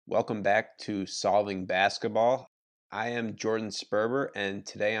Welcome back to Solving Basketball. I am Jordan Sperber, and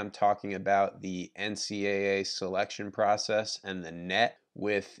today I'm talking about the NCAA selection process and the net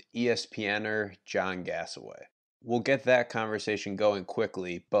with ESPNer John Gasaway. We'll get that conversation going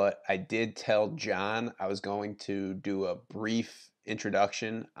quickly, but I did tell John I was going to do a brief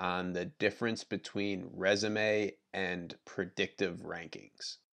introduction on the difference between resume and predictive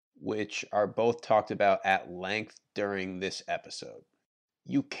rankings, which are both talked about at length during this episode.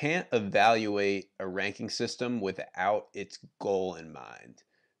 You can't evaluate a ranking system without its goal in mind.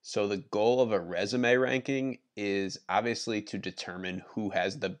 So, the goal of a resume ranking is obviously to determine who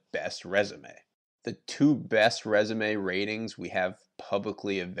has the best resume. The two best resume ratings we have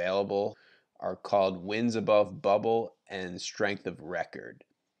publicly available are called wins above bubble and strength of record.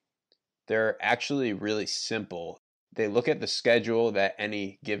 They're actually really simple. They look at the schedule that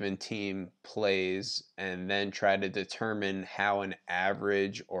any given team plays and then try to determine how an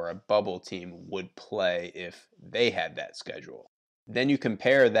average or a bubble team would play if they had that schedule. Then you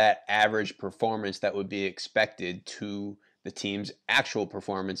compare that average performance that would be expected to the team's actual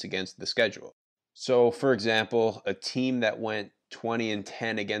performance against the schedule. So, for example, a team that went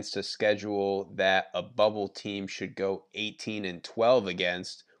 20-10 against a schedule that a bubble team should go 18-12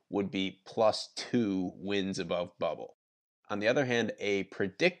 against would be +2 wins above bubble. On the other hand, a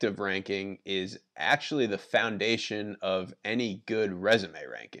predictive ranking is actually the foundation of any good resume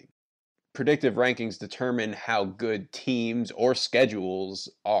ranking. Predictive rankings determine how good teams or schedules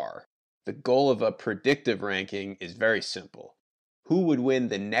are. The goal of a predictive ranking is very simple. Who would win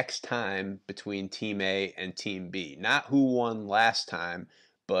the next time between Team A and Team B? Not who won last time,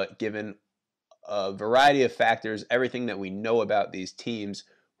 but given a variety of factors, everything that we know about these teams,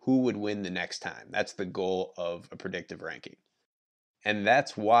 who would win the next time. That's the goal of a predictive ranking. And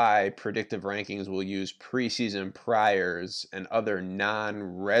that's why predictive rankings will use preseason priors and other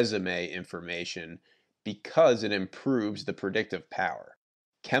non-resume information because it improves the predictive power.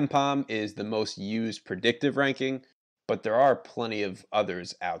 KenPom is the most used predictive ranking, but there are plenty of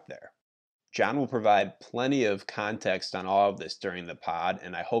others out there. John will provide plenty of context on all of this during the pod,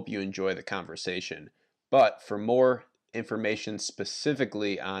 and I hope you enjoy the conversation. But for more information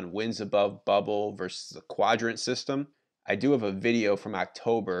specifically on wins above bubble versus the quadrant system, I do have a video from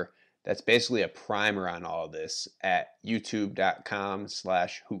October that's basically a primer on all of this at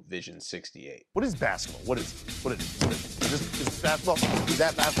youtube.com/hoopvision68. What is basketball? What is it? Is this basketball? Is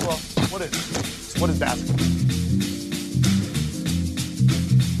that basketball? What is it? What is basketball?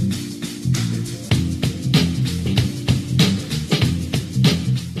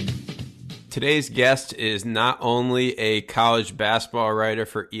 Today's guest is not only a college basketball writer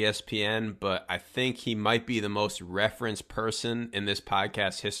for ESPN, but I think he might be the most referenced person in this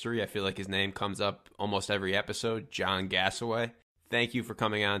podcast history. I feel like his name comes up almost every episode, John Gasaway. Thank you for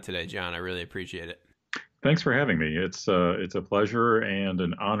coming on today, John. I really appreciate it. Thanks for having me. It's a pleasure and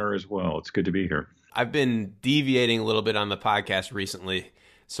an honor as well. It's good to be here. I've been deviating a little bit on the podcast recently,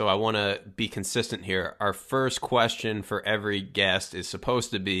 so I want to be consistent here. Our first question for every guest is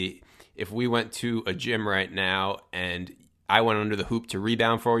supposed to be, if we went to a gym right now and I went under the hoop to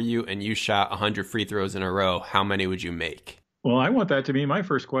rebound for you and you shot 100 free throws in a row, how many would you make? Well, I want that to be my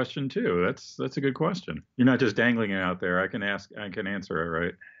first question too. That's a good question. You're not just dangling it out there. I can answer it,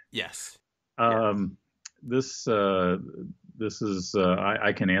 right? Yes. This is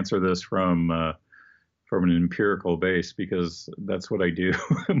I can answer this from an empirical base because that's what I do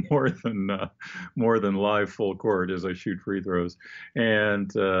more than live full court as I shoot free throws.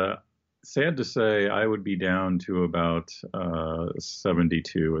 And sad to say, I would be down to about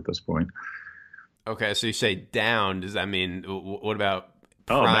 72 at this point. Okay, so you say down. Does that mean, what about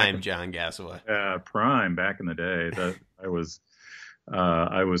prime John Gasaway? Prime back in the day. That I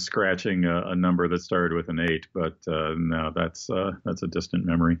was scratching a number that started with an 8, but no, that's a distant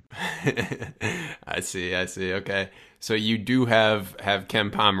memory. I see. Okay, so you do have Ken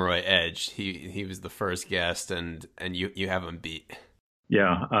Pomeroy edged. He was the first guest, and you have him beat.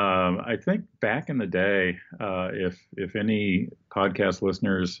 Yeah, I think back in the day, if any podcast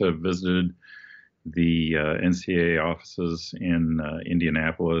listeners have visited the NCAA offices in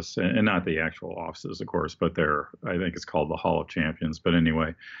Indianapolis, and not the actual offices, of course, but I think it's called the Hall of Champions. But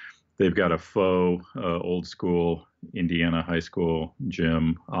anyway, they've got a faux old school Indiana high school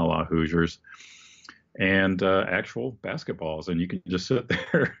gym a la Hoosiers, and actual basketballs, and you can just sit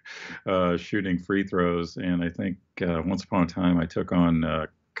there shooting free throws. And I think once upon a time I took on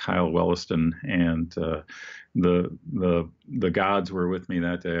Kyle Welliston, and the gods were with me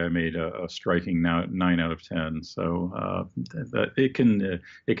that day. I made a striking 9 out of 10. So it can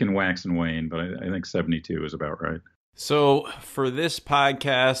wax and wane, but I think 72 is about right. So, for this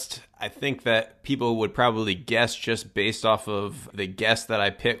podcast, I think that people would probably guess just based off of the guests that I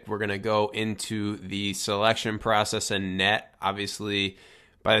picked. We're going to go into the selection process and net. Obviously,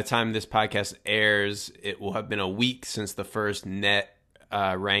 by the time this podcast airs, it will have been a week since the first net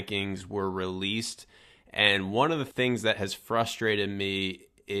rankings were released. And one of the things that has frustrated me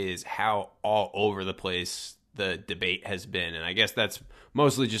is how all over the place the debate has been. And I guess that's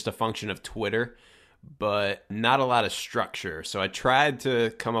mostly just a function of Twitter, but not a lot of structure. So I tried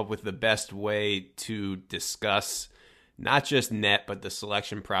to come up with the best way to discuss not just net, but the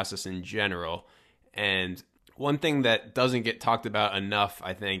selection process in general. And one thing that doesn't get talked about enough,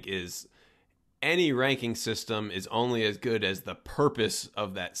 I think, is any ranking system is only as good as the purpose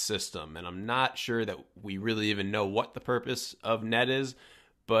of that system. And I'm not sure that we really even know what the purpose of net is,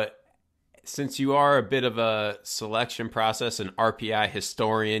 but since you are a bit of a selection process and RPI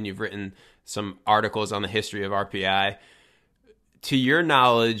historian, you've written some articles on the history of RPI. To your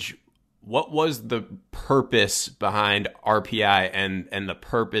knowledge, what was the purpose behind RPI and the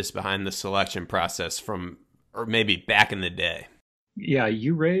purpose behind the selection process from, or maybe back in the day? Yeah,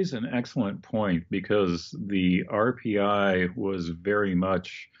 you raise an excellent point because the RPI was very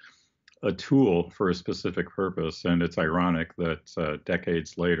much a tool for a specific purpose. And it's ironic that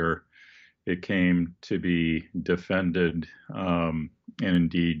decades later, it came to be defended and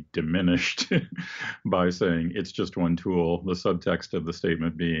indeed diminished by saying it's just one tool. The subtext of the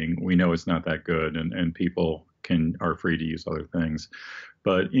statement being, we know it's not that good, and people are free to use other things.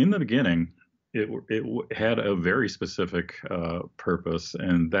 But in the beginning, it had a very specific purpose,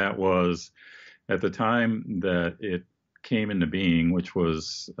 and that was at the time that it came into being, which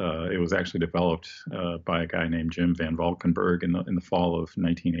was it was actually developed by a guy named Jim Van Valkenburg in the fall of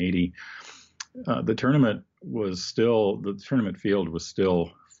 1980. The tournament field was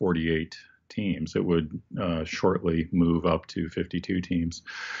still 48 teams. It would shortly move up to 52 teams.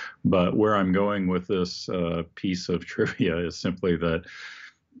 But where I'm going with this piece of trivia is simply that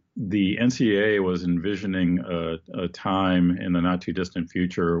the NCAA was envisioning a time in the not too distant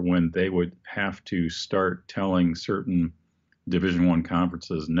future when they would have to start telling certain Division I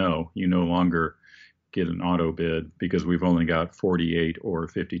conferences, no, you no longer get an auto bid because we've only got 48 or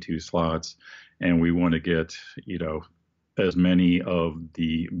 52 slots, and we want to get, as many of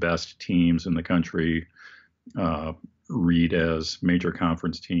the best teams in the country read as major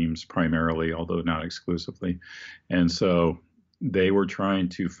conference teams primarily, although not exclusively. And so they were trying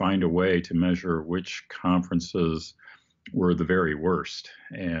to find a way to measure which conferences were the very worst,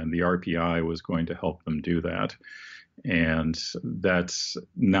 and the RPI was going to help them do that. And that's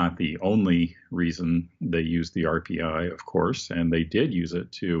not the only reason they used the RPI, of course, and they did use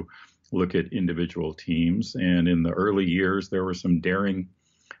it to look at individual teams. And in the early years, there were some daring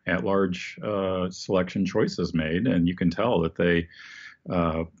at-large selection choices made, and you can tell that they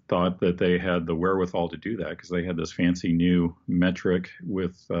thought that they had the wherewithal to do that because they had this fancy new metric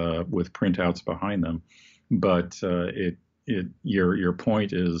with printouts behind them. But your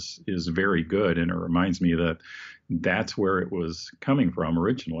point is very good, and it reminds me that that's where it was coming from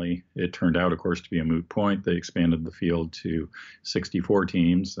originally. It turned out, of course, to be a moot point. They expanded the field to 64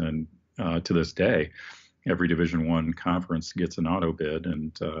 teams, and to this day, every Division I conference gets an auto bid.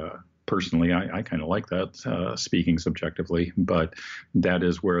 And personally, I kind of like that, speaking subjectively, but that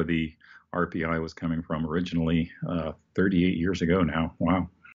is where the RPI was coming from originally, 38 years ago now. Wow.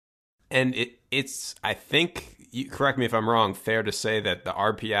 And it's, I think, you correct me if I'm wrong, fair to say that the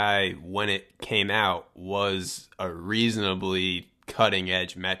RPI, when it came out, was a reasonably cutting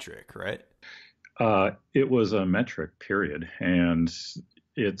edge metric, right? It was a metric, period. And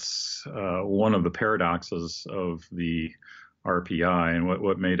it's one of the paradoxes of the RPI, and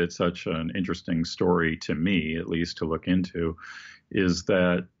what made it such an interesting story to me, at least to look into, is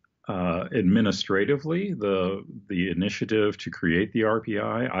that administratively, the initiative to create the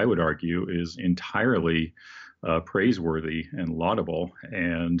RPI, I would argue, is entirely praiseworthy and laudable.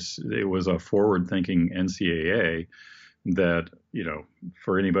 And it was a forward-thinking NCAA that,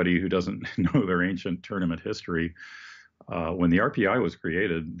 for anybody who doesn't know their ancient tournament history, when the RPI was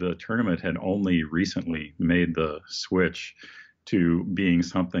created, the tournament had only recently made the switch to being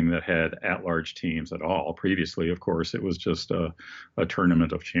something that had at-large teams at all. Previously, of course, it was just a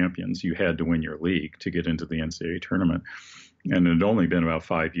tournament of champions. You had to win your league to get into the NCAA tournament. And it had only been about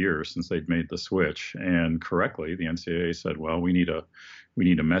 5 years since they'd made the switch. And correctly, the NCAA said, well, we need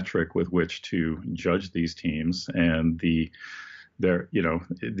a metric with which to judge these teams. And the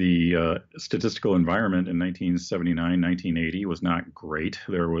statistical environment in 1979, 1980 was not great.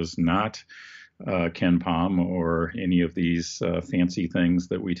 There was not Ken Pom or any of these fancy things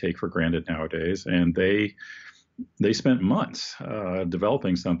that we take for granted nowadays. And they they spent months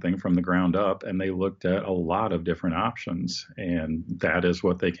developing something from the ground up, and they looked at a lot of different options, and that is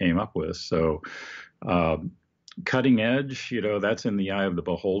what they came up with. So, uh, cutting edge, that's in the eye of the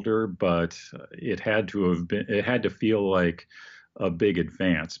beholder, but it had to feel like a big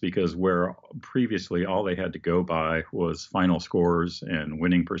advance, because where previously all they had to go by was final scores and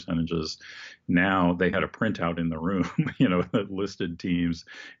winning percentages, now they had a printout in the room, that listed teams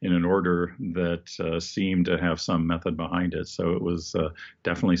in an order that seemed to have some method behind it. So it was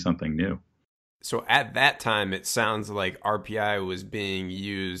definitely something new. So at that time, it sounds like RPI was being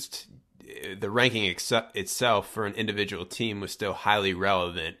used. The ranking itself for an individual team was still highly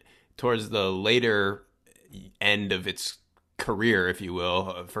relevant. Towards the later end of its career, if you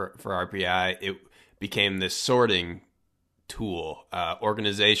will, for RPI, it became this sorting tool,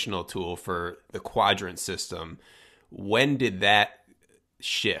 organizational tool for the quadrant system. When did that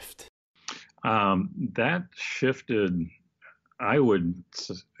shift? That shifted, I would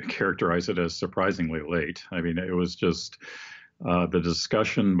characterize it as surprisingly late. I mean, it was just the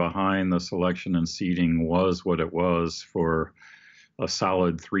discussion behind the selection and seeding was what it was for a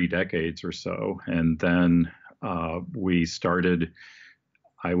solid 3 decades or so. And then we started,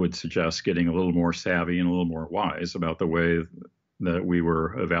 I would suggest, getting a little more savvy and a little more wise about the way that we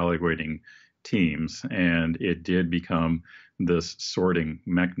were evaluating teams. And it did become this sorting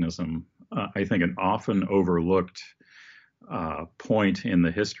mechanism. I think an often overlooked point in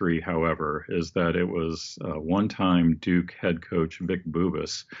the history, however, is that it was one-time Duke head coach Vic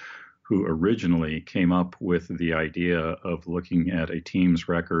Bubas who originally came up with the idea of looking at a team's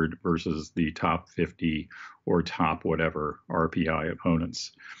record versus the top 50 or top whatever RPI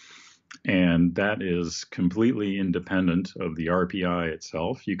opponents. And that is completely independent of the RPI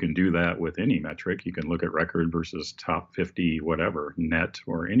itself. You can do that with any metric. You can look at record versus top 50, whatever, net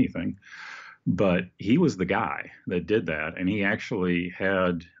or anything. But he was the guy that did that, and he actually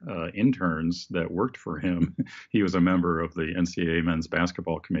had interns that worked for him. He was a member of the NCAA men's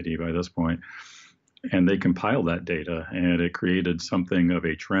basketball committee by this point, and they compiled that data, and it created something of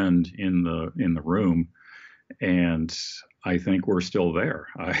a trend in the room. And I think we're still there.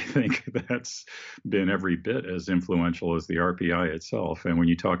 I think that's been every bit as influential as the RPI itself. And when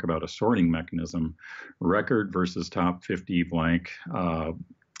you talk about a sorting mechanism, record versus top 50 blank,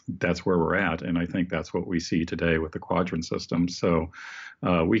 that's where we're at. And I think that's what we see today with the quadrant system. So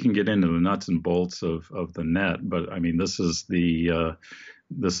we can get into the nuts and bolts of the net, but I mean, this is the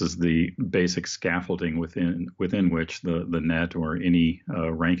basic scaffolding within which the net or any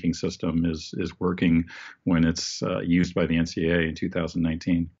ranking system is working when it's used by the NCAA in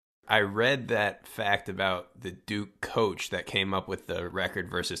 2019. I read that fact about the Duke coach that came up with the record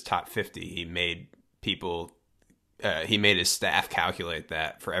versus top 50. He made his staff calculate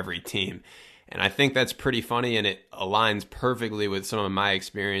that for every team. And I think that's pretty funny, and it aligns perfectly with some of my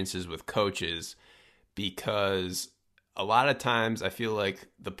experiences with coaches, because a lot of times I feel like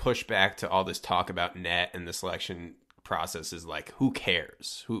the pushback to all this talk about net and the selection process is like, who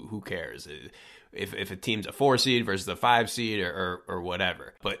cares? Who cares? If a team's a 4 seed versus a 5 seed or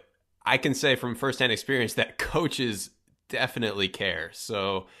whatever. But I can say from firsthand experience that coaches definitely care.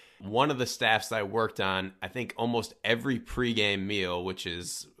 So one of the staffs that I worked on, I think almost every pregame meal, which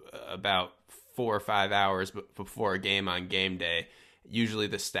is about 4 or 5 hours before a game on game day, usually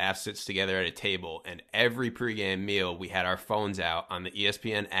the staff sits together at a table, and every pregame meal we had our phones out on the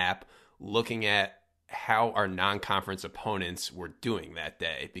ESPN app looking at how our non-conference opponents were doing that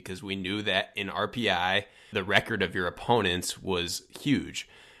day, because we knew that in RPI, the record of your opponents was huge.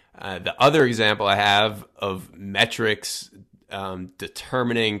 The other example I have of metrics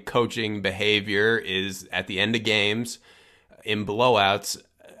determining coaching behavior is at the end of games in blowouts.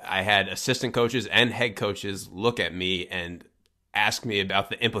 I had assistant coaches and head coaches look at me and ask me about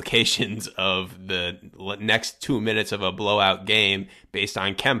the implications of the next 2 minutes of a blowout game based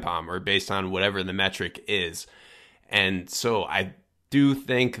on KenPom or based on whatever the metric is. And so I do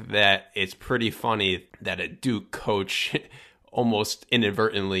think that it's pretty funny that a Duke coach almost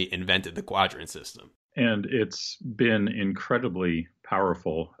inadvertently invented the quadrant system. And it's been incredibly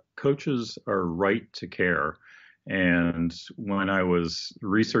powerful. Coaches are right to care. And when I was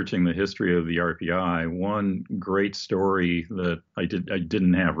researching the history of the RPI, one great story that I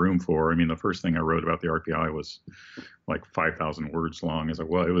didn't have room for. I mean, the first thing I wrote about the RPI was like 5,000 words long, as it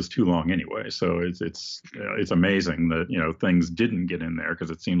was. It was too long anyway. So it's amazing that things didn't get in there,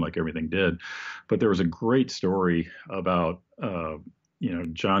 because it seemed like everything did. But there was a great story about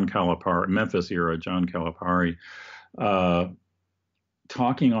John Calipari, Memphis era John Calipari,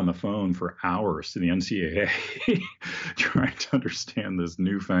 talking on the phone for hours to the NCAA, trying to understand this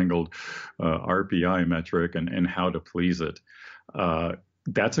newfangled RPI metric and how to please it.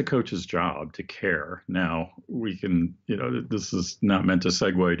 That's a coach's job to care. Now, we can, this is not meant to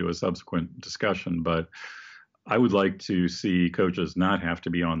segue to a subsequent discussion, but I would like to see coaches not have to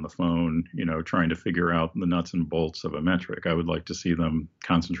be on the phone, trying to figure out the nuts and bolts of a metric. I would like to see them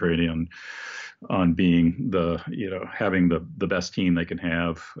concentrating on being having the best team they can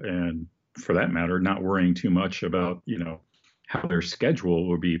have, and for that matter, not worrying too much about, how their schedule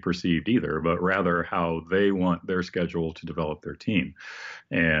will be perceived either, but rather how they want their schedule to develop their team.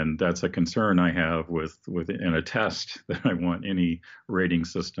 And that's a concern I have in a test that I want any rating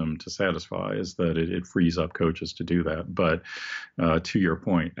system to satisfy, is that it frees up coaches to do that. But to your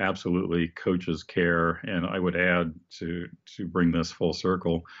point, absolutely, coaches care. And I would add, to bring this full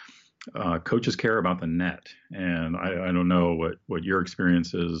circle, coaches care about the net. And I don't know what your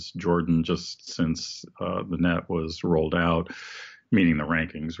experience is, Jordan, just since the net was rolled out, meaning the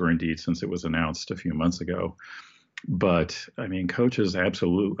rankings, or indeed since it was announced a few months ago. But I mean, coaches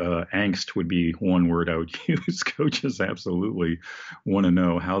absolute angst would be one word I would use. Coaches absolutely want to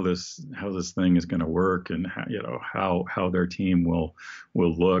know how this thing is going to work, and how their team will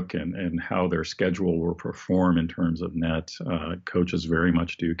look, and how their schedule will perform in terms of net. Coaches very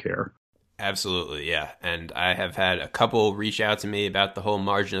much do care. Absolutely, yeah. And I have had a couple reach out to me about the whole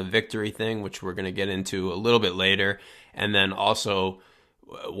margin of victory thing, which we're going to get into a little bit later. And then also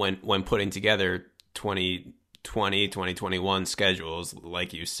when putting together 2020, 2021 schedules,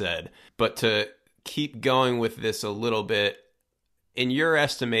 like you said. But to keep going with this a little bit, in your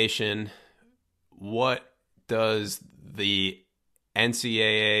estimation, what does the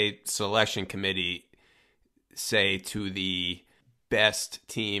NCAA selection committee say to the best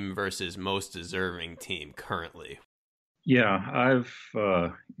team versus most deserving team currently? Yeah,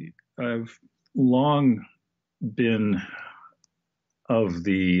 I've long been of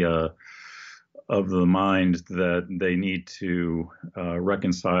the mind that they need to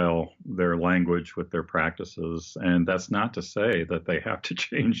reconcile their language with their practices. And that's not to say that they have to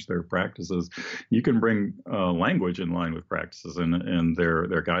change their practices. You can bring language in line with practices, and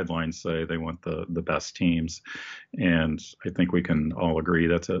their guidelines say they want the best teams. And I think we can all agree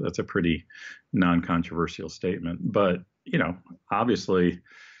that's a pretty non-controversial statement. But, obviously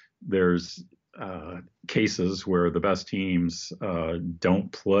there's cases where the best teams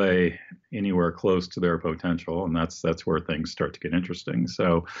don't play anywhere close to their potential, and that's where things start to get interesting.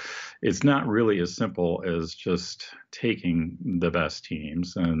 So it's not really as simple as just taking the best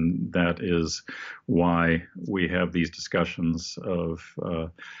teams, and that is why we have these discussions of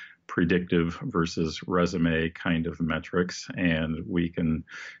predictive versus resume kind of metrics, and we can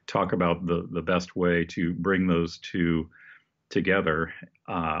talk about the best way to bring those two together.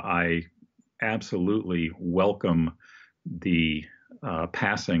 I absolutely welcome the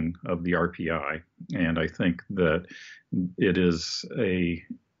passing of the RPI, and I think that it is a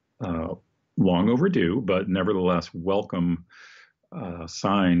long overdue, but nevertheless welcome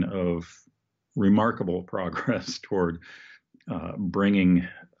sign of remarkable progress toward bringing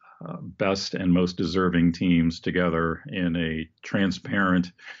best and most deserving teams together in a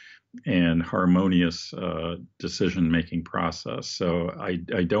transparent and harmonious decision-making process. So I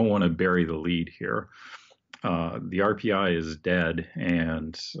don't want to bury the lead here. The RPI is dead,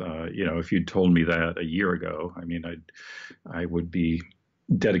 and if you'd told me that a year ago, I mean, I would be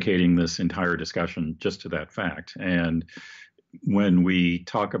dedicating this entire discussion just to that fact. And when we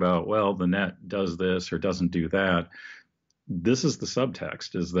talk about, well, the net does this or doesn't do that, this is the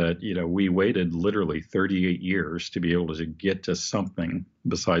subtext, is that, we waited literally 38 years to be able to get to something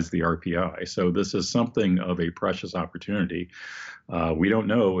besides the RPI. So this is something of a precious opportunity. We don't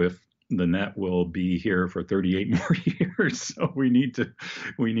know if the net will be here for 38 more years. So we need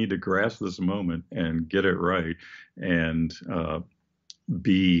to grasp this moment and get it right, and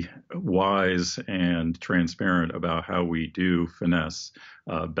be wise and transparent about how we do finesse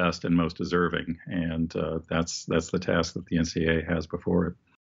best and most deserving. And that's the task that the NCAA has before it.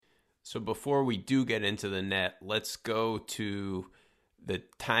 So before we do get into the net, let's go to the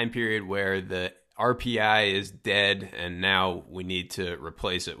time period where the RPI is dead and now we need to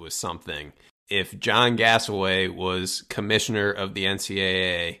replace it with something. If John Gasaway was commissioner of the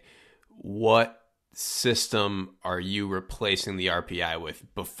NCAA, what system are you replacing the RPI with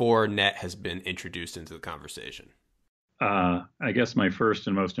before net has been introduced into the conversation? I guess my first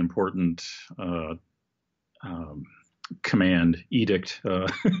and most important command, edict,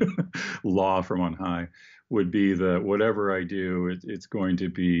 law from on high would be that whatever I do, it's going to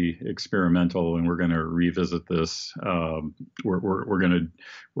be experimental, and we're going to revisit this. We're going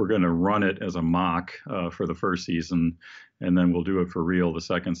to run it as a mock for the first season, and then we'll do it for real the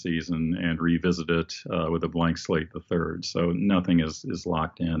second season and revisit it with a blank slate the third. So nothing is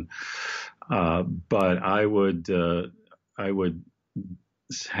locked in. But I would,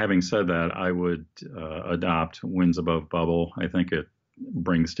 having said that, I would adopt wins above bubble. I think it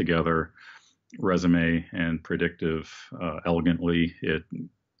brings together resume and predictive elegantly. It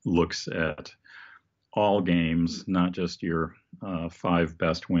looks at all games, not just your 5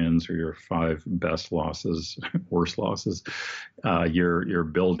 best wins or your 5 best losses, worst losses. You're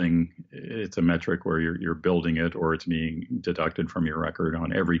building. It's a metric where you're building it, or it's being deducted from your record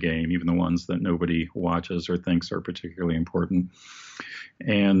on every game, even the ones that nobody watches or thinks are particularly important.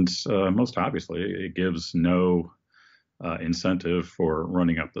 And most obviously, it gives no incentive for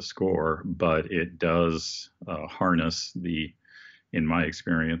running up the score, but it does harness in my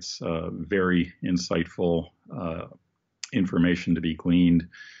experience, very insightful information to be gleaned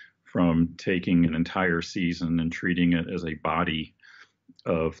from taking an entire season and treating it as a body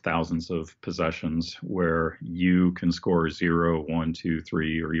of thousands of possessions where you can score 0, 1, 2,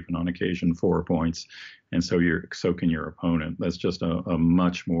 3, or even on occasion 4 points. And so can your opponent. That's just a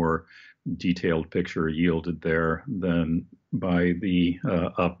much more detailed picture yielded there than by the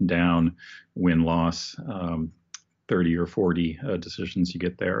up-down win-loss 30 or 40 decisions you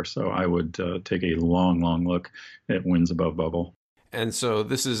get there. So I would take a long look at wins above bubble. And so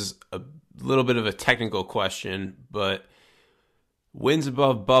this is a little bit of a technical question, but wins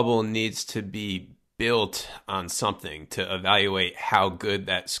above bubble needs to be built on something to evaluate how good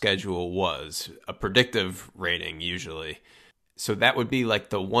that schedule was, a predictive rating usually. So that would be like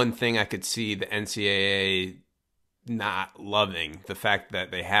the one thing I could see the NCAA not loving, the fact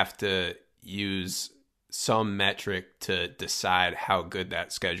that they have to use some metric to decide how good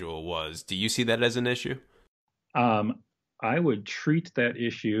that schedule was. Do you see that as an issue? I would treat that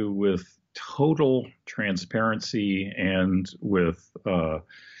issue with total transparency and with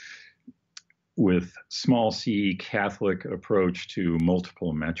small c Catholic approach to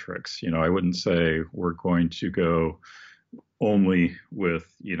multiple metrics. I wouldn't say we're going to go only with,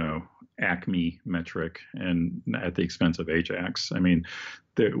 Acme metric and at the expense of Ajax. I mean,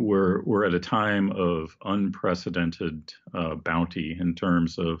 we're at a time of unprecedented bounty in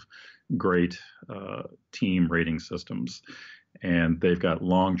terms of great team rating systems, and they've got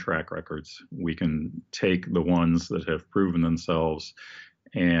long track records. We can take the ones that have proven themselves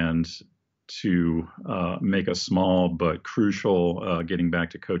and to make a small but crucial, getting back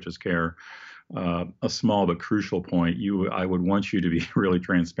to coach's care, a small but crucial point. I would want you to be really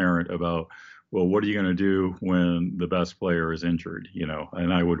transparent about, well, what are you going to do when the best player is injured?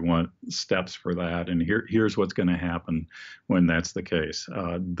 And I would want steps for that. And here's what's going to happen when that's the case.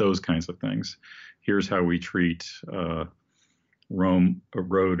 Those kinds of things. Here's how we treat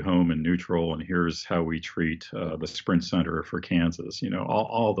road, home, and neutral, and here's how we treat the Sprint Center for Kansas.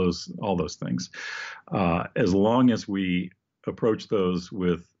 All those things. As long as we approach those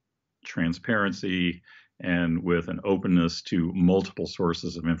with transparency and with an openness to multiple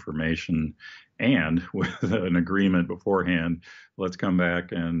sources of information, and with an agreement beforehand, let's come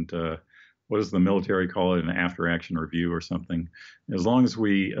back and what does the military call it, an after-action review or something. As long as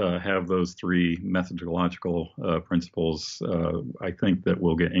we have those 3 methodological principles, I think that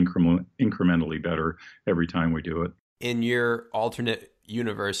we'll get incrementally better every time we do it. In your alternate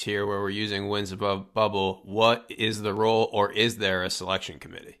universe here where we're using wins above bubble, what is the role, or is there a selection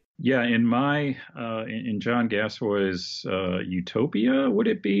committee? Yeah, in John Gasaway's utopia, would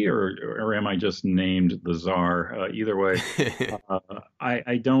it be, or am I just named the czar? Either way,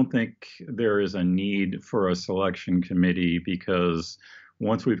 I don't think there is a need for a selection committee, because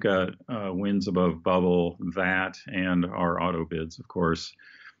once we've got wins above bubble, that and our auto bids, of course,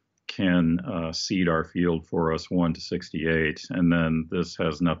 can seed our field for us 1 to 68, and then this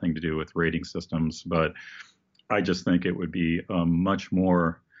has nothing to do with rating systems, but I just think it would be a much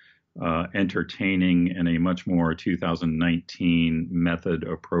more entertaining and a much more 2019 method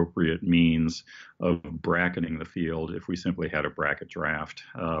appropriate means of bracketing the field if we simply had a bracket draft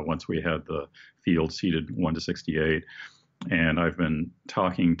once we had the field seeded 1 to 68. And I've been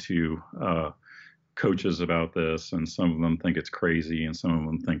talking to coaches about this, and some of them think it's crazy and some of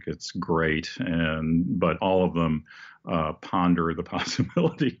them think it's great, but all of them ponder the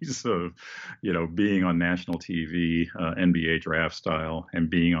possibilities of being on national TV, NBA draft style,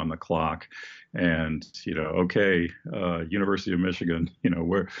 and being on the clock, and okay, University of Michigan,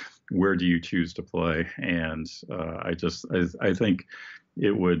 where do you choose to play? And I think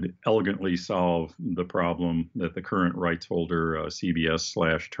it would elegantly solve the problem that the current rights holder,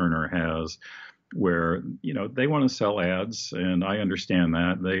 CBS/Turner, has, where they want to sell ads, and I understand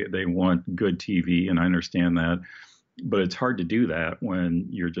that they want good TV, and I understand that, but it's hard to do that when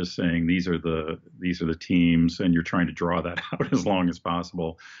you're just saying these are the teams, and you're trying to draw that out as long as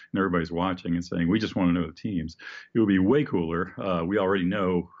possible, and everybody's watching and saying we just want to know the teams. It would be way cooler. We already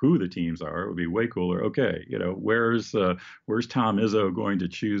know who the teams are. It would be way cooler. Okay, where's Tom Izzo going to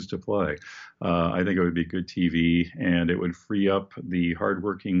choose to play? I think it would be good TV, and it would free up the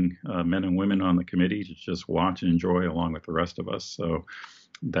hardworking men and women on the committee to just watch and enjoy along with the rest of us. So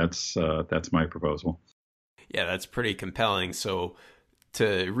that's my proposal. Yeah, that's pretty compelling. So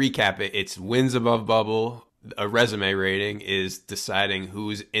to recap it, it's wins above bubble. A resume rating is deciding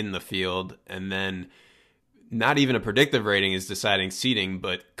who's in the field. And then not even a predictive rating is deciding seeding,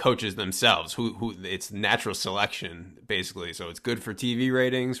 but coaches themselves. Who it's natural selection, basically. So it's good for TV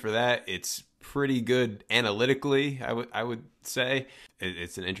ratings for that. It's pretty good analytically, I would say.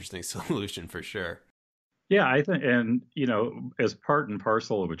 It's an interesting solution for sure. Yeah, I think, and as part and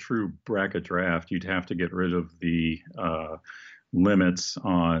parcel of a true bracket draft, you'd have to get rid of the limits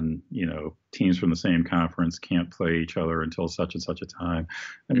on, teams from the same conference can't play each other until such and such a time.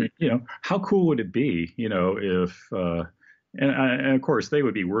 I mean, how cool would it be, if, and of course they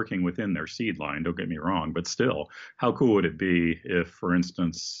would be working within their seed line, don't get me wrong, but still, how cool would it be if, for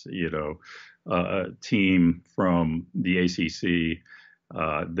instance, a team from the ACC,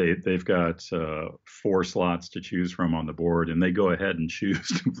 they've got 4 slots to choose from on the board, and they go ahead and choose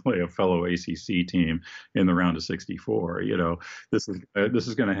to play a fellow ACC team in the round of 64. This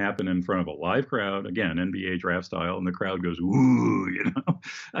is going to happen in front of a live crowd, again, NBA draft style, and the crowd goes woo.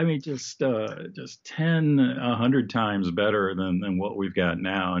 I mean, just 100 times better than what we've got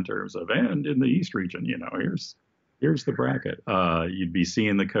now in terms of, and in the East region, here's the bracket. You'd be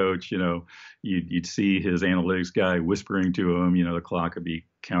seeing the coach, you'd see his analytics guy whispering to him, the clock would be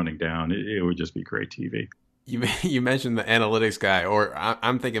counting down. It would just be great TV. You mentioned the analytics guy, or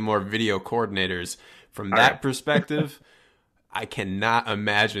I'm thinking more video coordinators. From that perspective, I cannot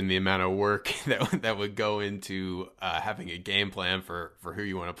imagine the amount of work that would go into having a game plan for who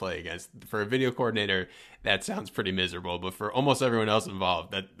you want to play against. For a video coordinator, that sounds pretty miserable, but for almost everyone else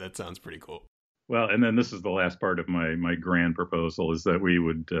involved, that sounds pretty cool. Well, and then this is the last part of my grand proposal, is that we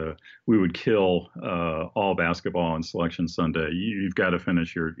would kill all basketball on Selection Sunday. You've got to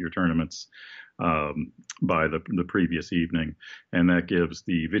finish your tournaments by the previous evening, and that gives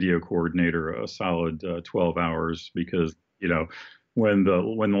the video coordinator a solid 12 hours, because when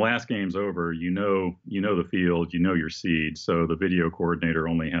the last game's over, the field, your seed, so the video coordinator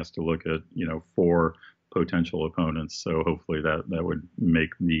only has to look at 4 potential opponents. So hopefully that would make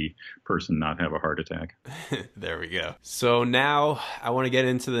the person not have a heart attack. There we go. So now I want to get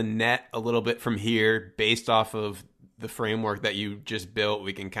into the net a little bit from here. Based off of the framework that you just built,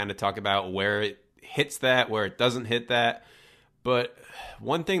 we can kind of talk about where it hits that, where it doesn't hit that. But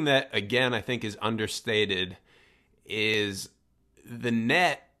one thing that, again, I think is understated is the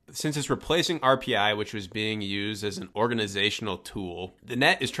net. Since it's replacing RPI, which was being used as an organizational tool, the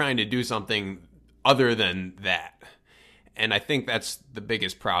net is trying to do something other than that. And I think that's the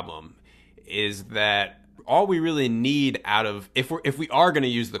biggest problem, is that all we really need out of, if we are going to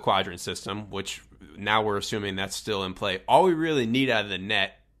use the quadrant system, which now we're assuming that's still in play, all we really need out of the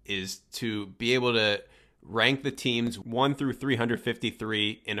net is to be able to rank the teams 1 through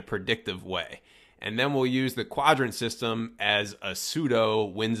 353 in a predictive way. And then we'll use the quadrant system as a pseudo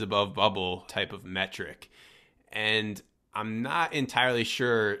wins above bubble type of metric. And I'm not entirely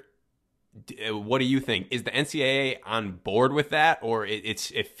sure. What do you think? Is the NCAA on board with that, or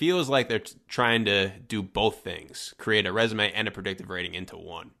it feels like they're trying to do both things, create a resume and a predictive rating into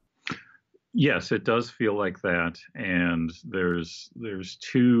one? Yes, it does feel like that, and there's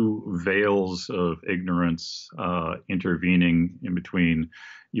 2 veils of ignorance intervening in between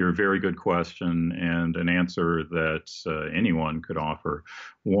your very good question and an answer that anyone could offer.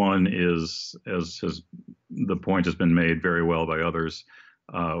 One is, as the point has been made very well by others,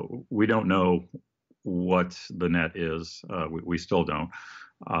 we don't know what the net is. We still don't.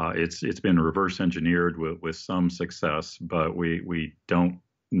 It's been reverse engineered with some success, but we don't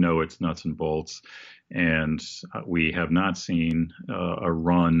know its nuts and bolts. And we have not seen a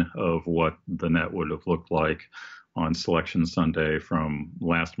run of what the net would have looked like on Selection Sunday from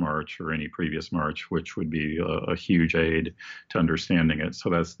last March or any previous March, which would be a huge aid to understanding it. So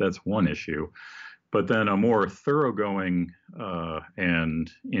that's one issue. But then a more thoroughgoing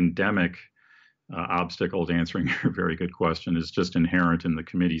and endemic obstacle to answering your very good question is just inherent in the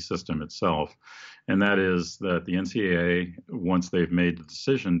committee system itself. And that is that the NCAA, once they've made the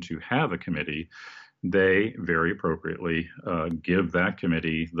decision to have a committee, they very appropriately give that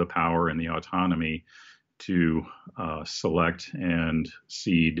committee the power and the autonomy to select and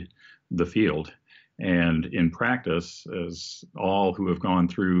seed the field. And in practice, as all who have gone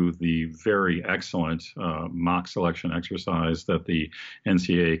through the very excellent mock selection exercise that the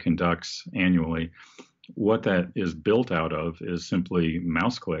NCAA conducts annually, what that is built out of is simply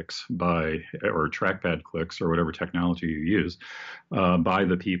mouse clicks or trackpad clicks or whatever technology you use by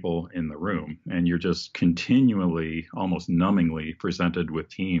the people in the room. And you're just continually, almost numbingly presented with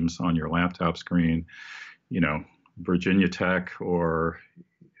teams on your laptop screen, Virginia Tech or,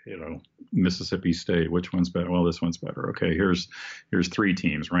 Mississippi State. Which one's better? Well, this one's better. Okay, here's 3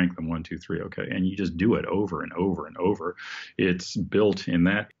 teams. Rank them 1, 2, 3. Okay, and you just do it over and over and over. It's built in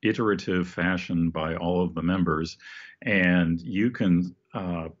that iterative fashion by all of the members, and you can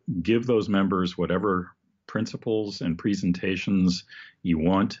give those members whatever principles and presentations you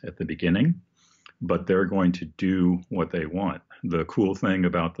want at the beginning, but they're going to do what they want. The cool thing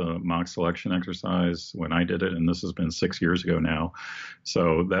about the mock selection exercise when I did it, and this has been 6 years ago now,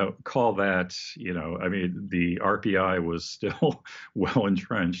 so the RPI was still well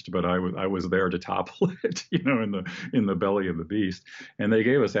entrenched, but I was there to topple it, in the belly of the beast. And they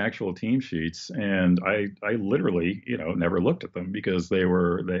gave us actual team sheets, and I literally, never looked at them because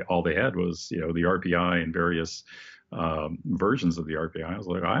all they had was, the RPI and various versions of the RPI. I was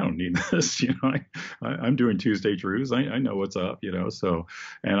like, I don't need this. I'm doing Tuesday Drews. I know what's up. So,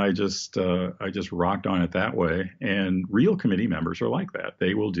 and I just rocked on it that way. And real committee members are like that.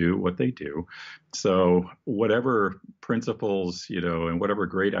 They will do what they do. So whatever principles, and whatever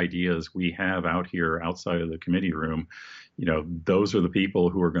great ideas we have out here outside of the committee room, those are the people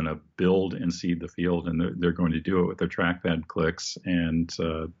who are going to build and seed the field, and they're going to do it with their trackpad clicks. And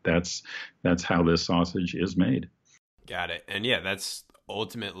that's how this sausage is made. Got it. And yeah, that's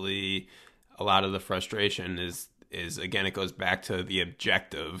ultimately a lot of the frustration is again, it goes back to the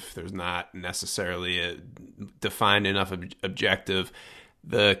objective. There's not necessarily a defined enough objective.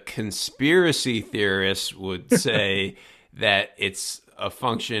 The conspiracy theorists would say that it's a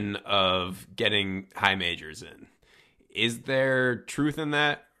function of getting high majors in. Is there truth in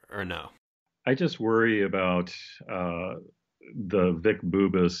that or no? I just worry about the Vic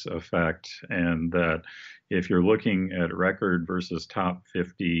Bubas effect, and that if you're looking at record versus top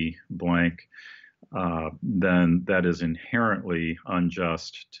 50 blank, then that is inherently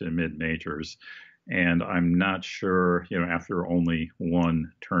unjust to mid-majors. And I'm not sure, after only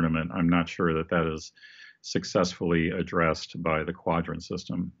one tournament, I'm not sure that is successfully addressed by the quadrant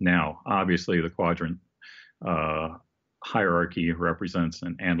system. Now, obviously, the quadrant hierarchy represents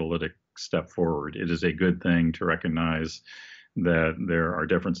an analytic step forward. It is a good thing to recognize that there are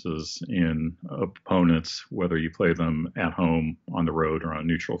differences in opponents, whether you play them at home, on the road, or on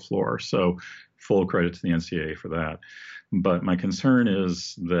neutral floor. So full credit to the NCAA for that. But my concern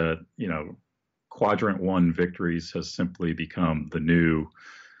is that, quadrant 1 victories has simply become the new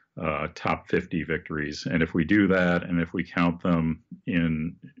top 50 victories. And if we do that, and if we count them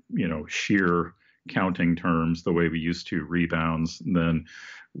in, sheer counting terms, the way we used to rebounds, then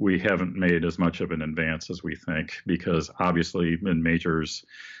we haven't made as much of an advance as we think, because obviously mid-majors,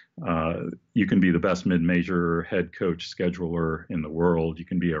 you can be the best mid-major head coach scheduler in the world. You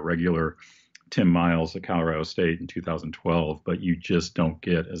can be a regular Tim Miles at Colorado State in 2012, but you just don't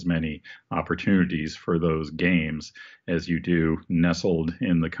get as many opportunities for those games as you do nestled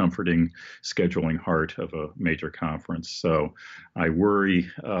in the comforting scheduling heart of a major conference. So I worry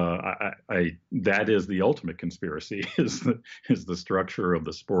that is the ultimate conspiracy is the structure of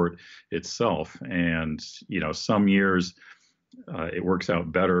the sport itself. And, some years it works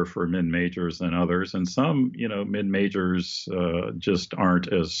out better for mid-majors than others. And some, mid-majors just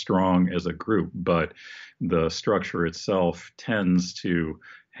aren't as strong as a group, but the structure itself tends to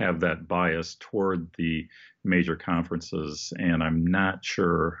have that bias toward the major conferences. And I'm not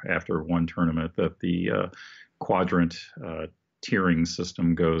sure after one tournament that the quadrant tiering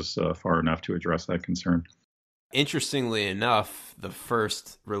system goes far enough to address that concern. Interestingly enough, the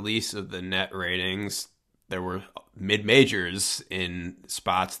first release of the net ratings, there were mid-majors in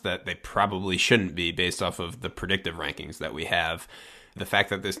spots that they probably shouldn't be based off of the predictive rankings that we have. The fact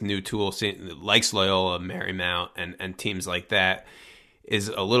that this new tool, like Loyola, Marymount, and teams like that, is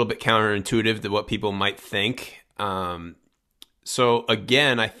a little bit counterintuitive to what people might think. So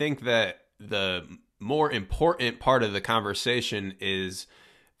again, I think that the more important part of the conversation is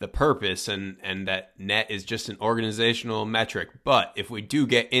the purpose, and that net is just an organizational metric. But if we do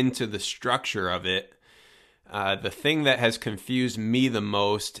get into the structure of it, the thing that has confused me the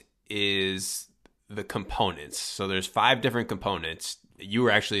most is the components. So there's 5 different components. You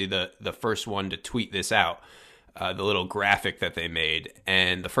were actually the first one to tweet this out, the little graphic that they made.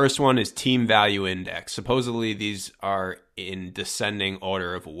 And the first one is team value index. Supposedly these are in descending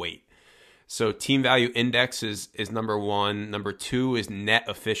order of weight. So team value index is number 1. Number 2 is net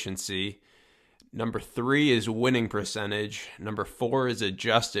efficiency. Number 3 is winning percentage. Number 4 is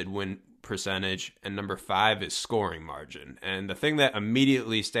adjusted win percentage. And number 5 is scoring margin. And the thing that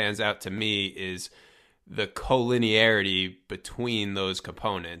immediately stands out to me is the collinearity between those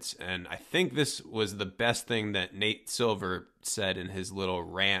components. And I think this was the best thing that Nate Silver said in his little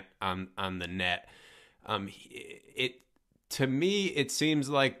rant on the net. To me, it seems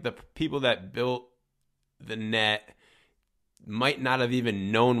like the people that built the net might not have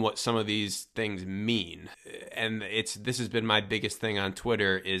even known what some of these things mean. And this has been my biggest thing on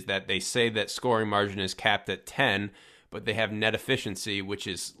Twitter, is that they say that scoring margin is capped at 10, but they have net efficiency, which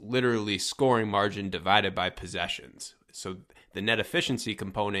is literally scoring margin divided by possessions. So the net efficiency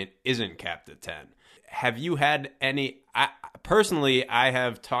component isn't capped at 10. Have you had any... Personally, I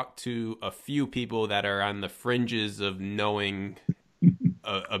have talked to a few people that are on the fringes of knowing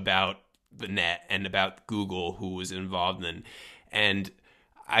about the net and about Google, who was involved in, and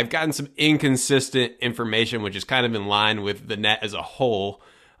I've gotten some inconsistent information, which is kind of in line with the net as a whole.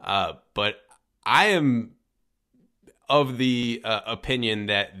 But I am of the opinion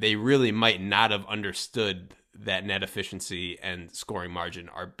that they really might not have understood that net efficiency and scoring margin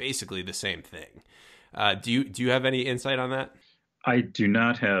are basically the same thing. Do you have any insight on that? I do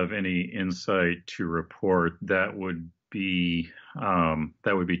not have any insight to report. That would be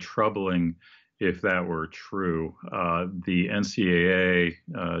troubling if that were true. The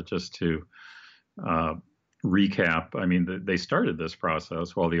NCAA, just to recap, I mean, they started this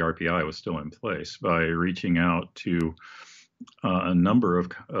process while the RPI was still in place by reaching out to a number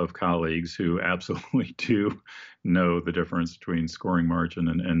of colleagues who absolutely do know the difference between scoring margin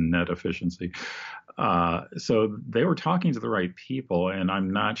and net efficiency. So they were talking to the right people, and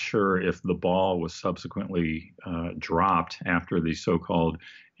I'm not sure if the ball was subsequently dropped after the so-called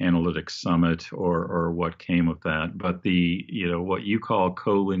analytics summit or what came of that. But what you call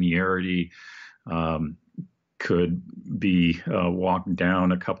collinearity could be walked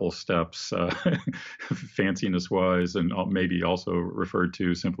down a couple steps, fanciness-wise, and maybe also referred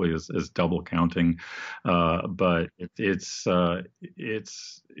to simply as double counting. But it's odd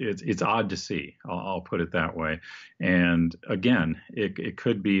to see. I'll put it that way. And again, it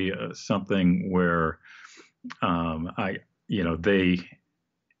could be something where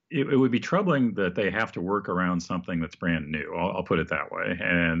it would be troubling that they have to work around something that's brand new. I'll put it that way.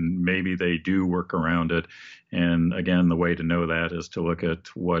 And maybe they do work around it. And again, the way to know that is to look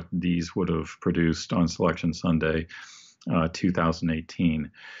at what these would have produced on Selection Sunday 2018.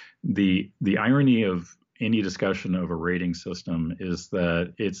 The irony of any discussion of a rating system is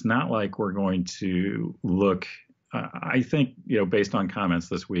that it's not like we're going to look, I think, based on comments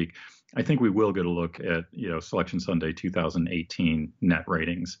this week, I think we will get a look at, Selection Sunday 2018 net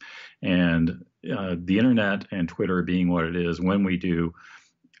ratings. And the internet and Twitter being what it is, when we do,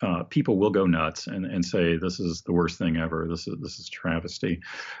 people will go nuts and say, this is the worst thing ever. This is travesty.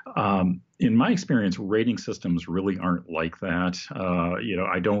 In my experience, rating systems really aren't like that.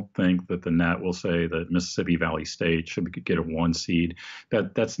 I don't think that the net will say that Mississippi Valley State should get a 1 seed.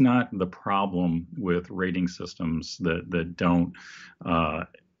 That's not the problem with rating systems that don't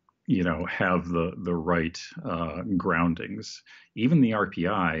have the right groundings. Even the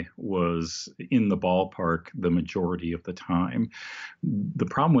RPI was in the ballpark the majority of the time. The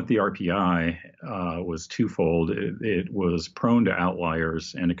problem with the RPI was twofold. It was prone to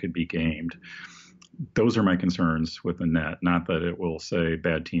outliers and it could be gamed. Those are my concerns with the net. Not that it will say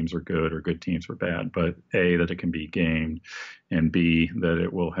bad teams are good or good teams are bad, but A, that it can be gamed, and B, that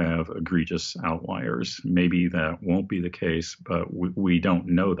it will have egregious outliers. Maybe that won't be the case, but we don't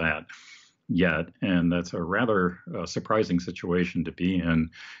know that yet. And that's a rather surprising situation to be in,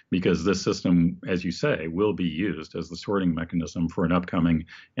 because this system, as you say, will be used as the sorting mechanism for an upcoming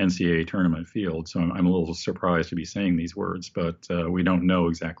NCAA tournament field. So I'm a little surprised to be saying these words, but we don't know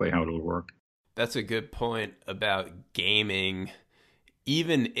exactly how it'll work. That's a good point about gaming.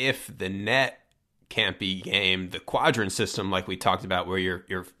 Even if the net can't be gamed, the quadrant system, like we talked about, where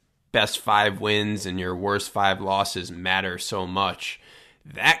your best 5 wins and your worst 5 losses matter so much,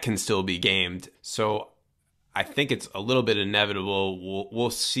 that can still be gamed. So I think it's a little bit inevitable. We'll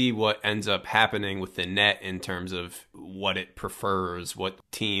see what ends up happening with the net in terms of what it prefers, what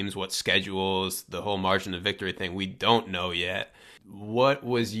teams, what schedules, the whole margin of victory thing. We don't know yet. What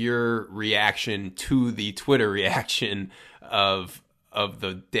was your reaction to the Twitter reaction of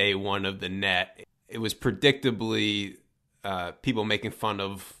the day one of the net? It was predictably people making fun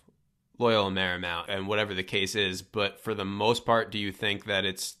of Loyola Marymount and whatever the case is. But for the most part, do you think that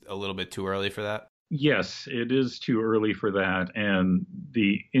it's a little bit too early for that? Yes, it is too early for that. And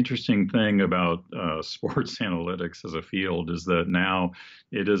the interesting thing about sports analytics as a field is that now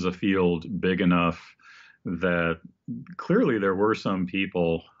it is a field big enough that clearly there were some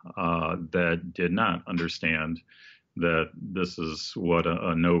people that did not understand that this is what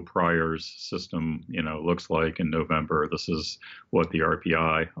a no priors system, looks like in November. This is what the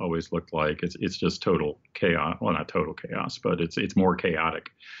RPI always looked like. It's just total chaos. Well, not total chaos, but it's more chaotic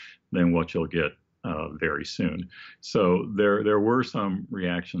than what you'll get very soon. So there were some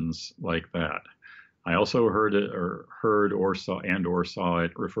reactions like that. I also heard or saw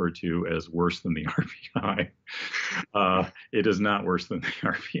it referred to as worse than the RPI. It is not worse than the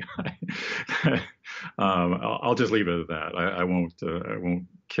RPI. I'll just leave it at that. I won't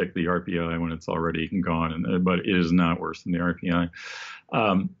kick the RPI when it's already gone, but it is not worse than the RPI.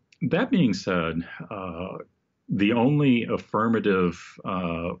 That being said, the only affirmative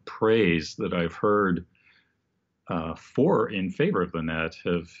praise that I've heard in favor of the net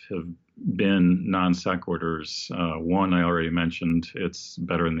have been non sequiturs. One, I already mentioned, it's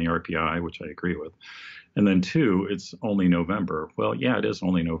better than the RPI, which I agree with. And then two, it's only November. Well, yeah, it is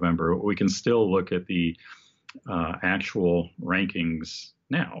only November. We can still look at the actual rankings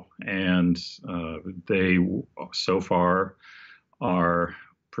now, and they so far are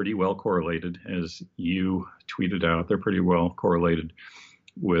pretty well correlated, as you tweeted out. They're pretty well correlated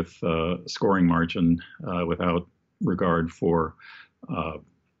with scoring margin without regard for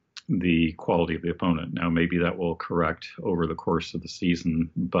the quality of the opponent. Now, maybe that will correct over the course of the season,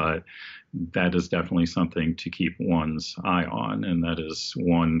 but that is definitely something to keep one's eye on. And that is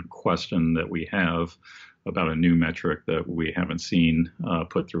one question that we have about a new metric that we haven't seen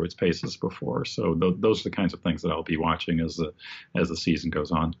put through its paces before. So those are the kinds of things that I'll be watching as the season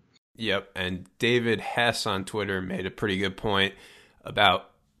goes on. Yep. And David Hess on Twitter made a pretty good point about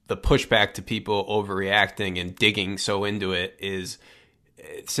the pushback to people overreacting and digging so into it is,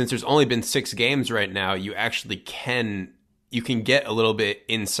 since there's only been 6 games right now, you can get a little bit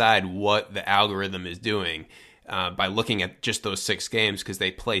inside what the algorithm is doing by looking at just those 6 games, because they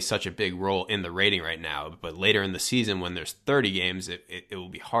play such a big role in the rating right now. But later in the season, when there's 30 games, it will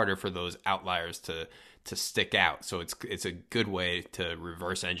be harder for those outliers to stick out. So it's a good way to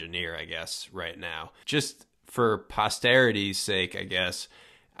reverse engineer, I guess, right now. Just for posterity's sake, I guess,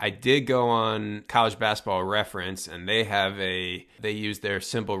 I did go on College Basketball Reference, and they use their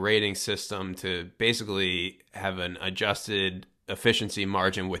simple rating system to basically have an adjusted efficiency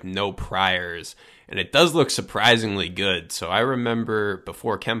margin with no priors, and it does look surprisingly good. So I remember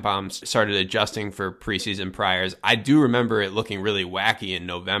before KenPom started adjusting for preseason priors, I do remember it looking really wacky in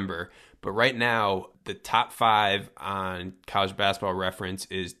November. But right now, the top 5 on College Basketball Reference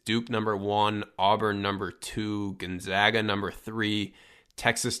is Duke number 1, Auburn number 2, Gonzaga number 3,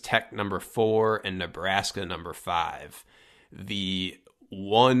 Texas Tech number 4, and Nebraska number 5. The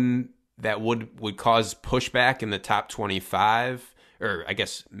one that would cause pushback in the top 25, or I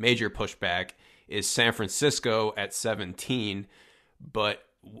guess major pushback, is San Francisco at 17, but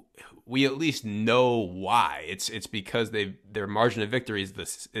we at least know why. It's because their margin of victory is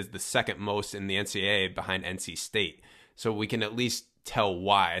the second most in the NCAA behind NC State. So we can at least tell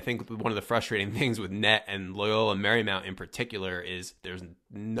why. I think one of the frustrating things with net and Loyola Marymount in particular is there's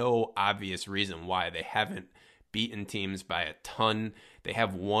no obvious reason why they haven't beaten teams by a ton. They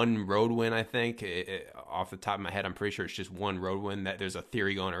have one road win, I think. Off the top of my head, I'm pretty sure it's just one road win. That there's a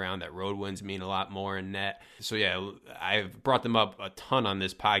theory going around that road wins mean a lot more in net. So yeah, I've brought them up a ton on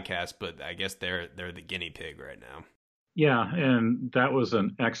this podcast, but I guess they're the guinea pig right now. Yeah, and that was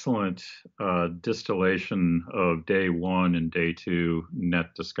an excellent distillation of day 1 and day 2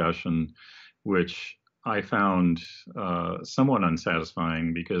 net discussion, which I found somewhat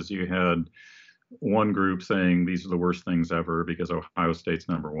unsatisfying, because you had one group saying these are the worst things ever because Ohio State's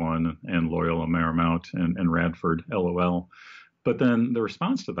number 1 and Loyola Marymount and Radford, LOL. But then the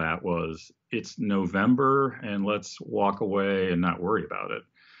response to that was, it's November and let's walk away and not worry about it.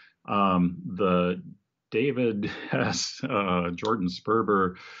 The David Hess, Jordan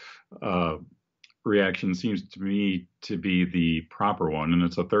Sperber reaction seems to me to be the proper one. And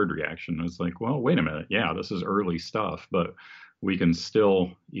it's a third reaction. It's like, well, wait a minute. Yeah, this is early stuff, but we can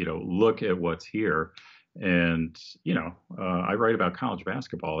still, look at what's here. And I write about college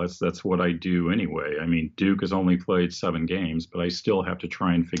basketball. That's what I do anyway. I mean, Duke has only played 7 games, but I still have to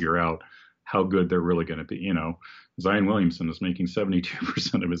try and figure out how good they're really going to be. Zion Williamson is making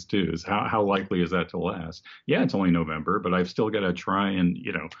 72% of his dues. How likely is that to last? Yeah, it's only November, but I've still got to try and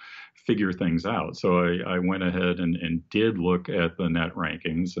figure things out. So I went ahead and did look at the net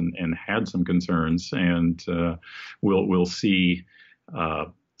rankings and had some concerns, and we'll see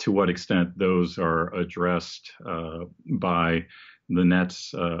to what extent those are addressed by the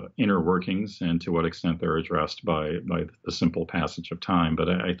net's inner workings, and to what extent they're addressed by the simple passage of time. But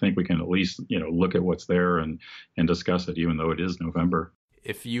I think we can at least look at what's there and discuss it, even though it is November.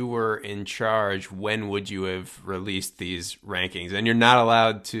 If you were in charge, when would you have released these rankings? And you're not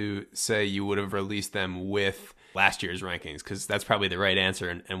allowed to say you would have released them with last year's rankings, because that's probably the right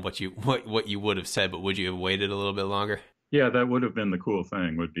answer and what you would have said. But would you have waited a little bit longer? Yeah, that would have been the cool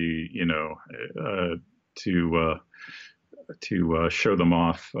thing. Would be to show them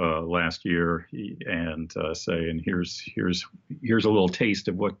off last year and say, and here's a little taste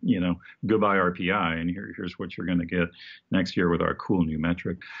of what goodbye RPI, and here's what you're going to get next year with our cool new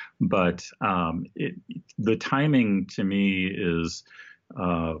metric. But the timing to me is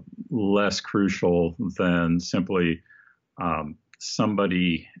less crucial than simply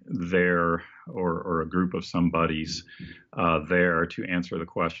somebody there or a group of somebodies there to answer the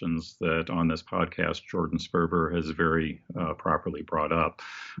questions that on this podcast Jordan Sperber has very properly brought up.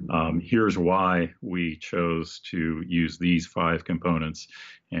 Here's why we chose to use these 5 components,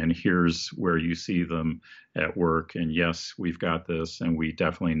 and here's where you see them at work. And yes, we've got this, and we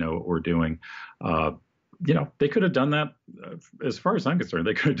definitely know what we're doing. They could have done that, as far as I'm concerned,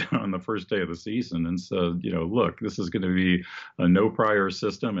 they could have done it on the first day of the season and said, look, this is going to be a no prior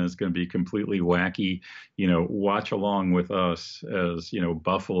system, and it's going to be completely wacky. Watch along with us as,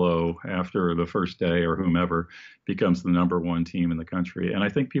 Buffalo after the first day or whomever becomes the number 1 team in the country. And I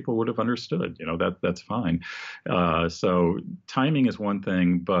think people would have understood, that's fine. So timing is one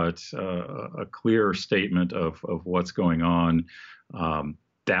thing, but a clear statement of what's going on,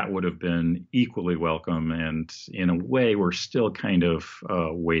 that would have been equally welcome. And in a way, we're still kind of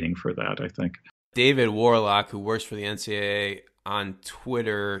waiting for that, I think. David Warlock, who works for the NCAA, on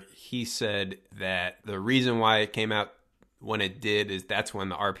Twitter, he said that the reason why it came out when it did is that's when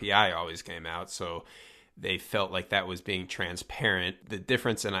the RPI always came out. So they felt like that was being transparent. The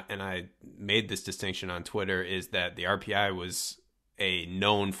difference, and I made this distinction on Twitter, is that the RPI was a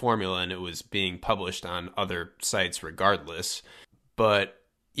known formula and it was being published on other sites regardless. But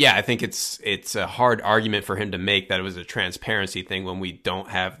yeah, I think it's a hard argument for him to make that it was a transparency thing when we don't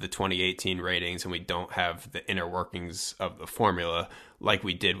have the 2018 ratings and we don't have the inner workings of the formula like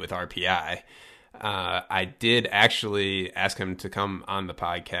we did with RPI. I did actually ask him to come on the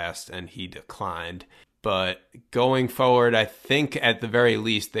podcast and he declined. But going forward, I think at the very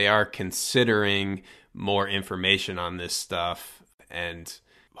least they are considering more information on this stuff, and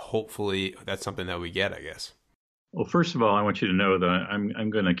hopefully that's something that we get, I guess. Well, first of all, I want you to know that I'm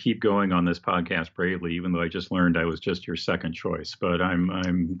going to keep going on this podcast bravely, even though I just learned I was just your second choice. But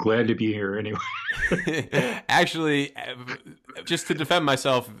I'm glad to be here anyway. Actually, just to defend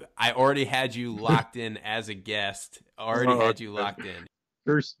myself, I already had you locked in as a guest. Had you locked in.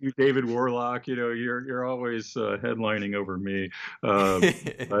 First, you, David Warlock. You're always headlining over me.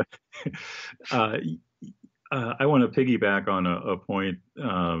 I want to piggyback on a point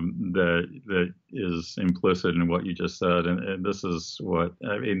that is implicit in what you just said, and this is what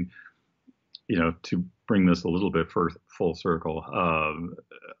I mean. To bring this a little bit full circle,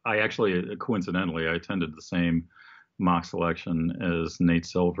 I actually coincidentally I attended the same mock selection as Nate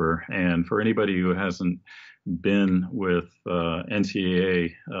Silver, and for anybody who hasn't been with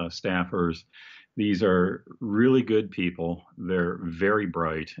NCAA staffers, these are really good people. They're very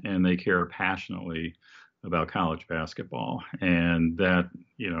bright, and they care passionately about college basketball. And that,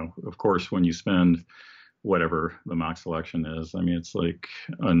 of course, when you spend whatever the mock selection is, I mean, it's like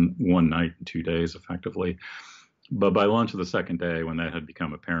on one night and 2 days effectively. But by lunch of the second day, when that had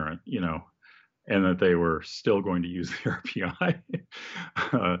become apparent, and that they were still going to use the RPI.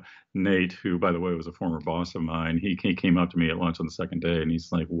 Nate, who, by the way, was a former boss of mine, he came up to me at lunch on the second day, and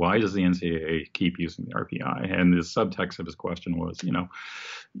he's like, why does the NCAA keep using the RPI? And the subtext of his question was,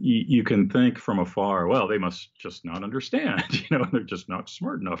 you can think from afar, well, they must just not understand, they're just not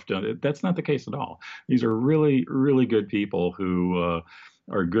smart enough to. That's not the case at all. These are really, really good people who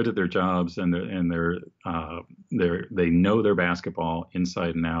are good at their jobs, and they know their basketball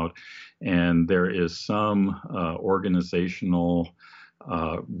inside and out. And there is some organizational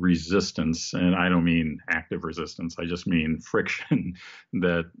resistance, and I don't mean active resistance, I just mean friction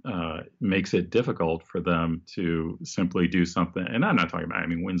that makes it difficult for them to simply do something. And I'm not talking about, I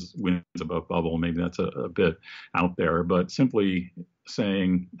mean, wins above bubble, maybe that's a bit out there, but simply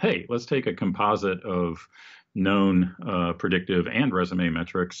saying, hey, let's take a composite of known predictive and resume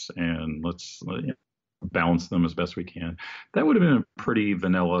metrics, and let's balance them as best we can. That would have been a pretty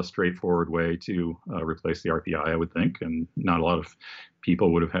vanilla, straightforward way to replace the RPI, I would think, and not a lot of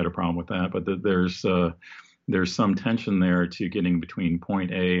people would have had a problem with that. But there's some tension there to getting between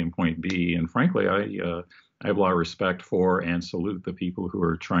point A and point B, and frankly, I have a lot of respect for and salute the people who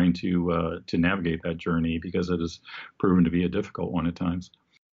are trying to navigate that journey, because it has proven to be a difficult one at times.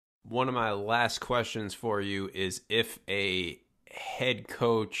 One of my last questions for you is if a head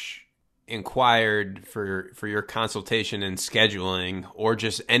coach inquired for your consultation in scheduling or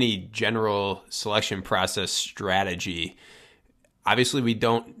just any general selection process strategy. Obviously, we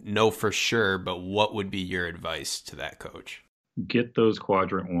don't know for sure, but what would be your advice to that coach? Get those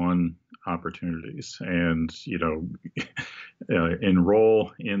quadrant one opportunities, and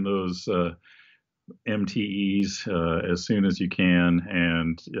enroll in those MTEs as soon as you can.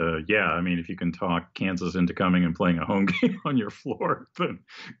 And I mean, if you can talk Kansas into coming and playing a home game on your floor, then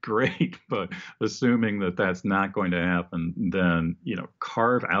great. But assuming that that's not going to happen, then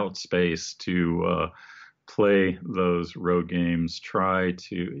carve out space to play those road games. Try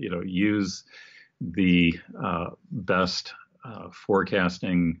to use the best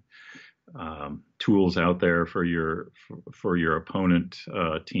forecasting tools out there for your opponent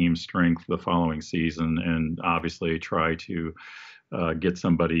team strength the following season, and obviously try to get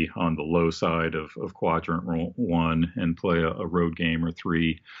somebody on the low side of quadrant one and play a road game or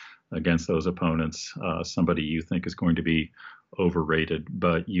three against those opponents, somebody you think is going to be overrated.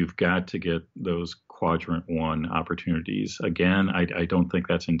 But you've got to get those quadrant one opportunities. Again, I don't think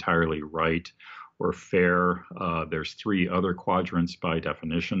that's entirely right or fair. There's three other quadrants by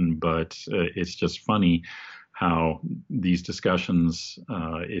definition, but it's just funny how these discussions,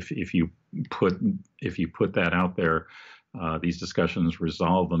 if you put that out there, these discussions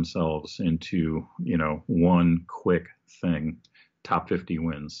resolve themselves into one quick thing: top 50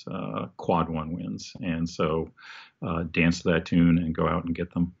 wins, quad one wins, and so dance to that tune and go out and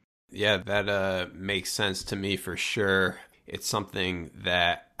get them. Yeah, that makes sense to me for sure. It's something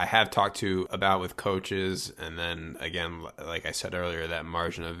that I have talked about with coaches. And then again, like I said earlier, that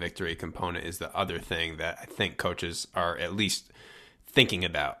margin of victory component is the other thing that I think coaches are at least thinking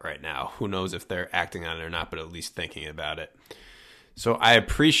about right now. Who knows if they're acting on it or not, but at least thinking about it. So I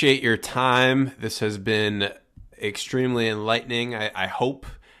appreciate your time. This has been extremely enlightening, I hope.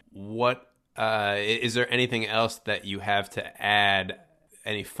 Is there anything else that you have to add?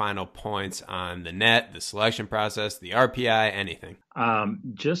 Any final points on the net, the selection process, the RPI, anything?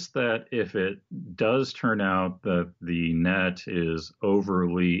 Just that if it does turn out that the net is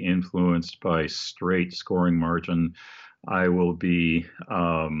overly influenced by straight scoring margin, I will be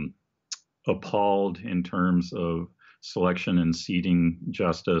appalled in terms of selection and seeding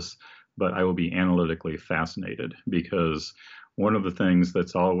justice, but I will be analytically fascinated, because one of the things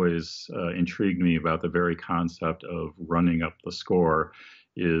that's always intrigued me about the very concept of running up the score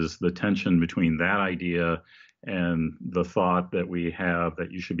is the tension between that idea and the thought that we have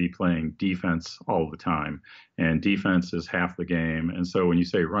that you should be playing defense all the time. And defense is half the game. And so when you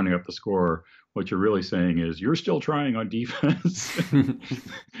say running up the score, what you're really saying is you're still trying on defense.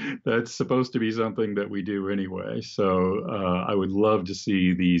 That's supposed to be something that we do anyway. So I would love to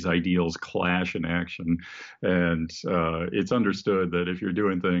see these ideals clash in action. And it's understood that if you're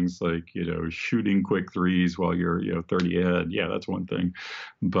doing things like, shooting quick threes while you're, 30 ahead, yeah, that's one thing.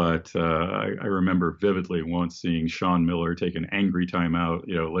 But I remember vividly once seeing Sean Miller take an angry timeout,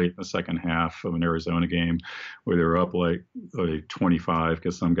 late in the second half of an Arizona game where they were up like 25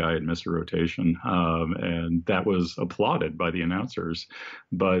 because some guy had missed a rotation. And that was applauded by the announcers,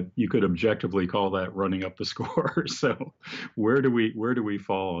 but you could objectively call that running up the score. So where do we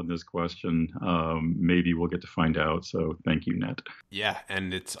fall on this question? Maybe we'll get to find out. So thank you, Net. Yeah.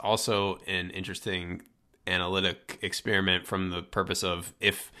 And it's also an interesting analytic experiment from the purpose of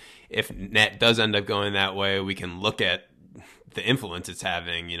if net does end up going that way, we can look at the influence it's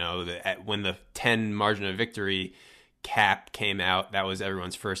having. When the 10 margin of victory cap came out, that was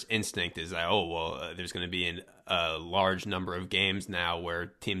everyone's first instinct, is that, there's going to be a large number of games now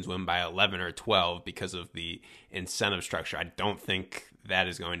where teams win by 11 or 12 because of the incentive structure. I don't think that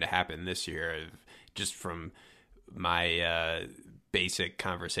is going to happen this year. Just from my basic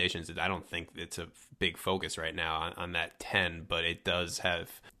conversations, I don't think it's a big focus right now on that 10, but it does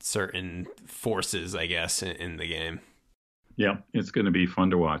have certain forces, I guess, in the game. Yeah, it's going to be fun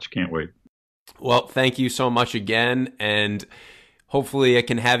to watch. Can't wait. Well, thank you so much again, and hopefully I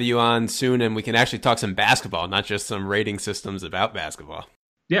can have you on soon and we can actually talk some basketball, not just some rating systems about basketball.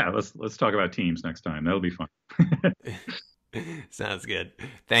 Yeah, let's talk about teams next time. That'll be fun. Sounds good.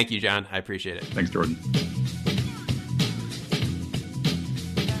 Thank you, John. I appreciate it. Thanks, Jordan.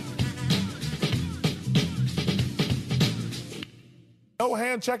 No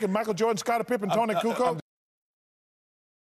hand checking Michael Jordan, Scottie Pippen, Tony Kukoc.